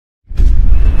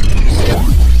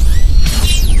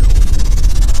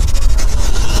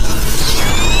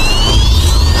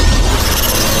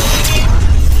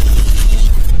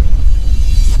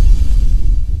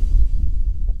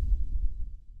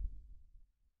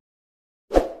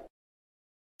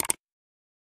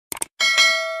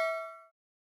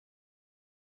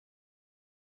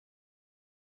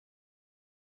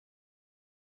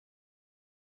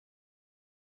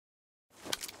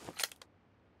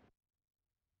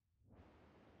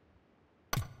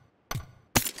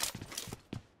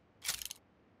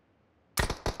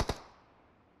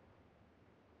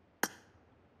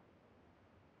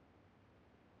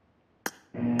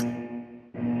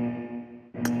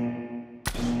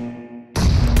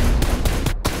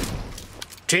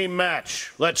Team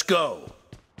match, let's go.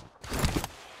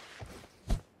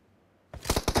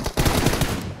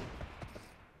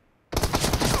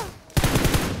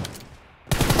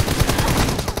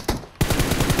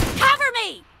 Cover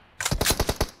me!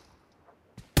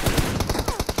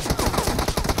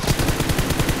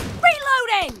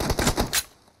 Reloading!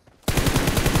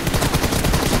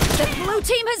 The blue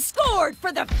team has scored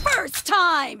for the first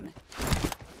time!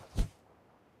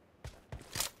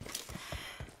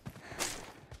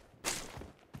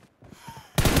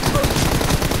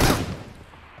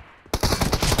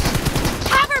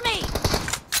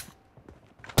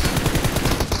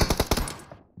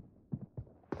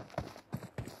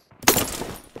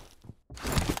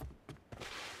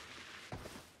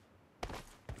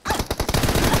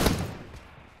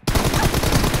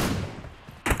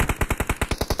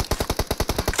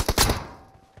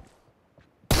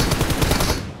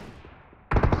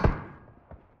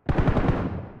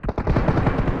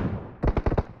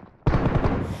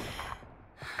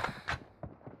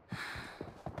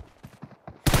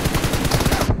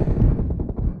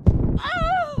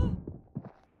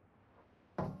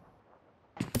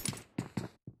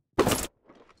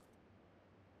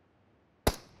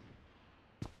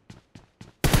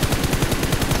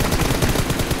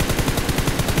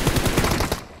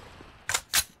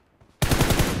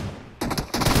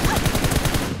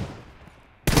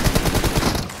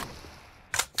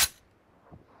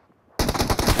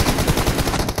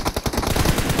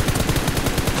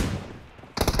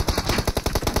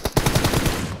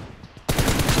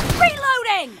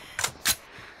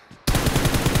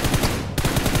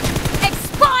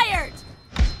 Expired!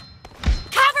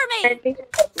 Cover me!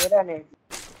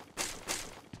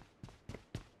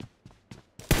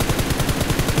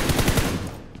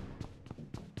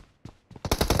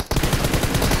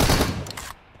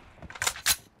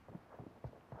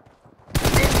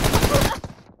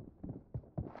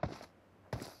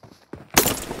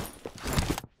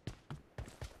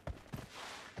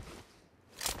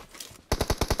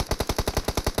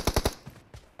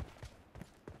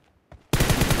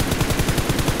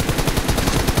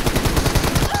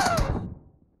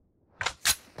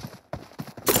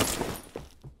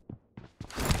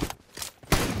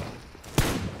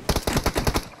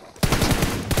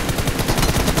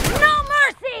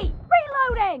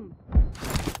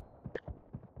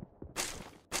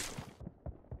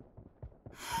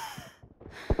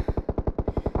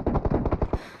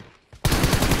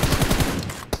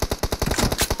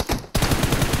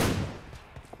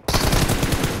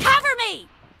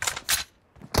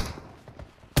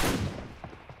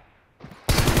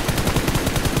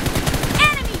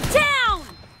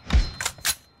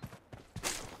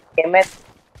 Damn it.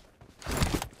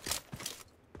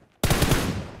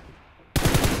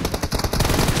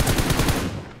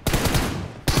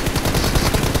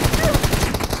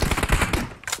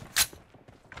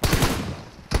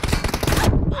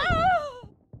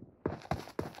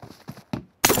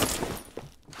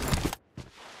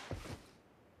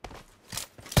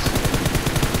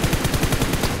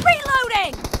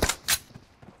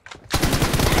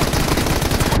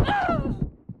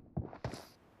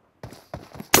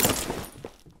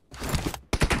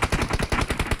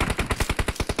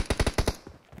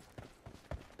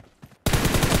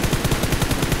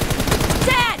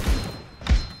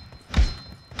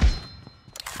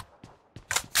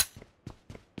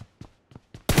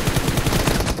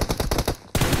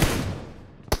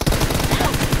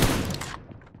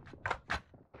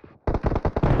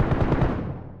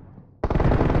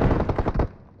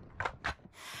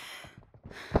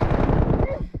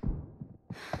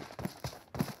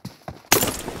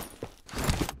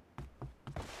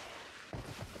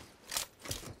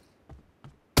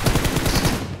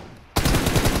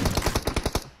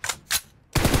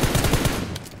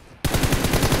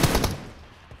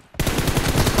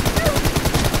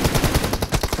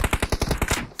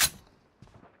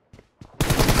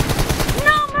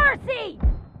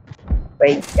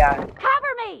 Great job.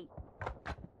 Cover me!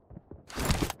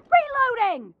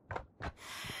 Reloading!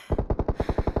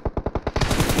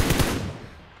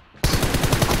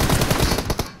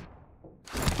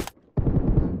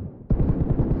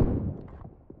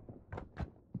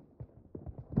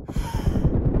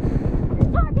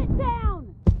 Target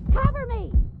down! Cover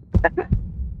me!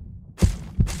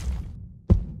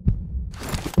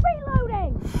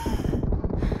 Reloading!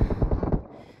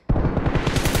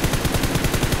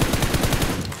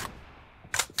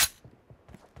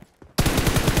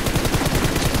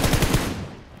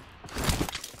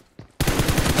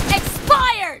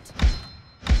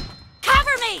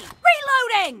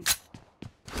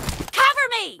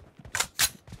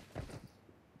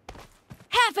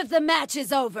 Half of the match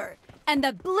is over, and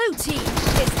the blue team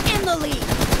is in the lead.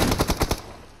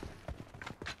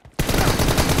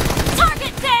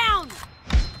 Target down!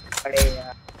 अरे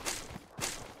यार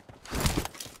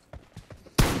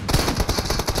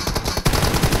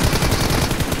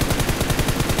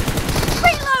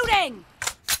Reloading!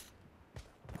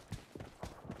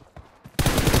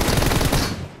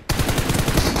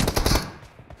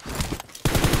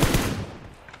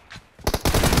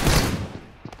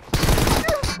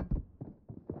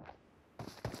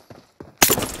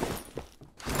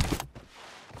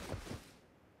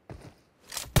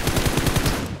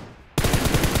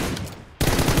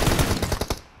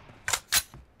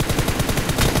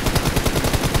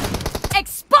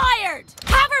 Expired!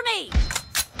 Cover me!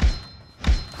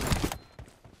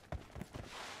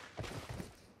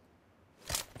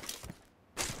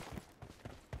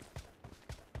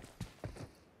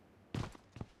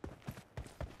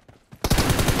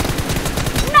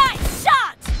 Nice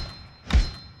shot!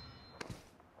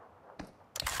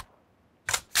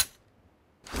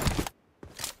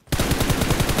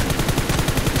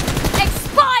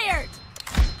 Expired!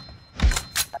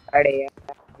 अरे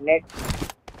यार net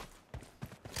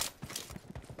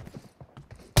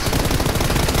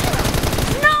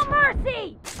No mercy!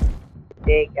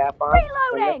 दे क्या 5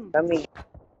 Reloading! कमी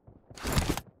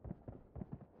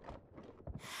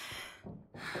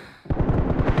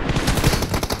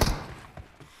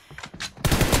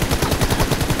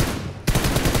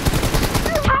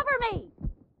Cover me!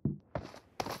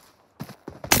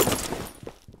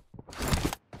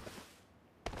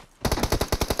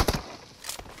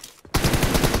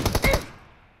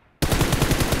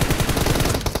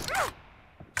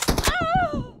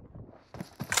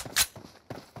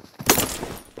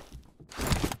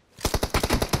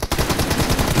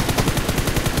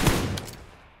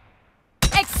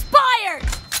 Expired!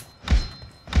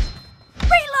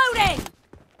 Reloading!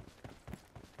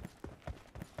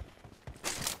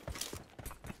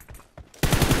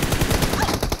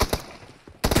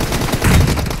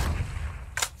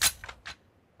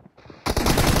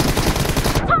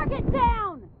 Target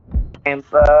down!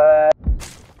 M4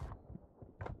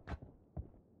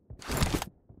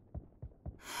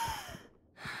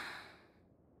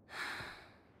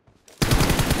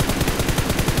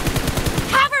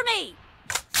 Cover me!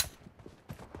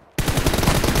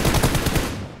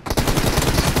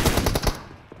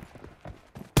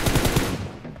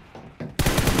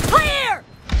 Clear!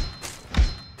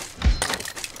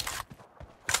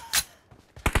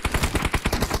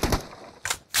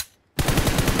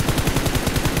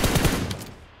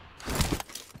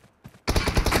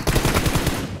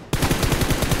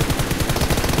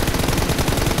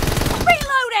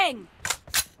 Reloading!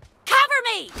 Cover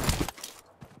me!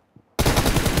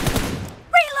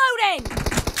 Reloading!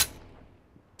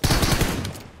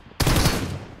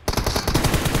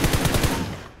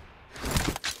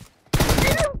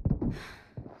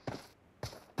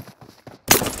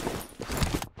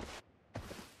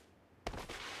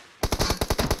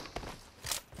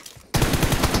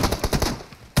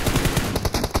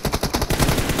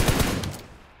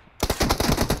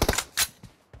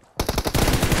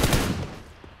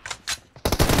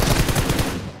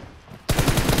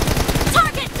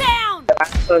 Target down!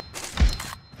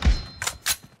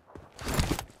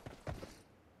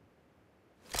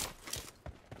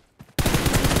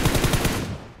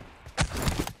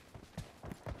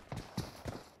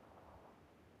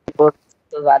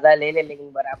 तो ज्यादा ले ले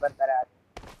लेकिन बराबर करा दे।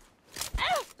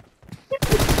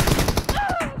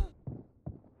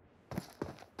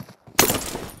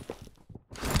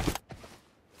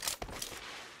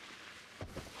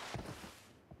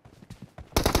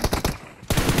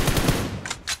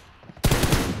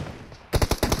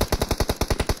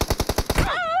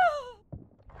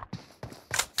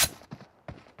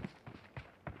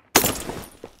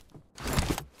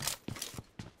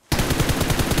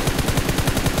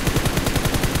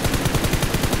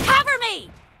 Cover me!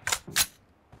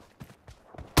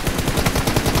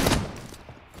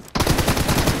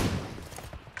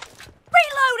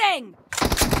 Reloading!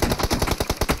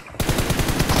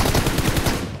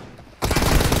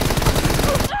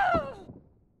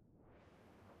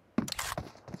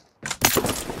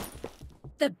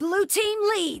 The blue team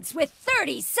leads with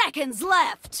 30 seconds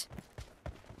left.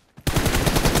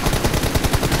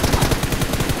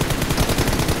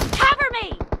 Cover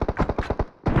me!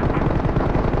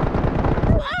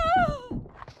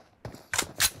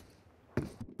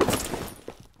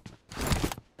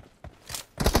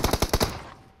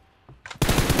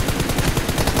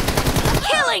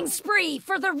 Killing spree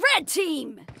for the red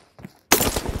team!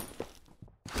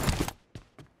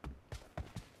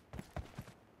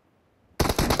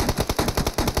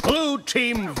 Blue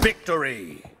team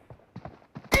victory.